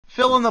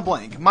Fill in the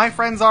blank. My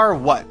friends are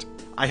what?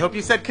 I hope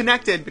you said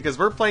connected because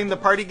we're playing the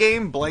party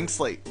game Blank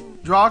Slate.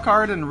 Draw a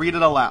card and read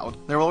it aloud.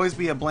 There will always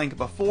be a blank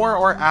before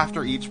or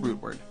after each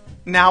root word.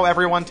 Now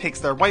everyone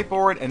takes their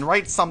whiteboard and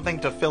writes something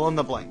to fill in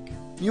the blank.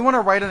 You want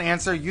to write an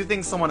answer you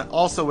think someone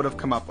also would have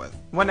come up with.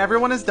 When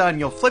everyone is done,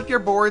 you'll flip your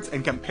boards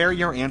and compare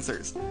your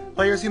answers.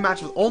 Players who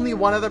match with only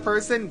one other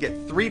person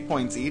get 3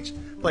 points each.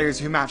 Players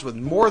who match with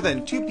more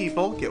than 2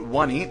 people get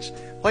 1 each.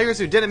 Players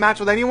who didn't match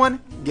with anyone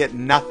get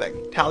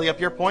nothing. Tally up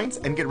your points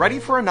and get ready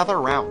for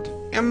another round.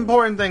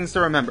 Important things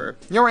to remember.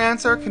 Your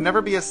answer can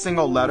never be a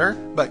single letter,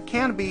 but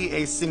can be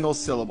a single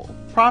syllable.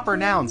 Proper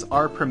nouns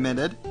are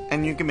permitted,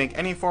 and you can make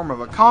any form of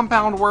a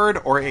compound word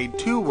or a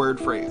 2-word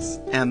phrase.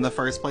 And the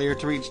first player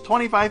to reach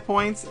 25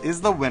 points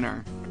is the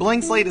winner.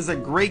 Blank Slate is a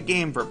great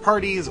game for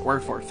parties or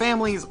for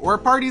families or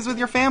parties with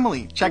your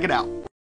family. Check it out.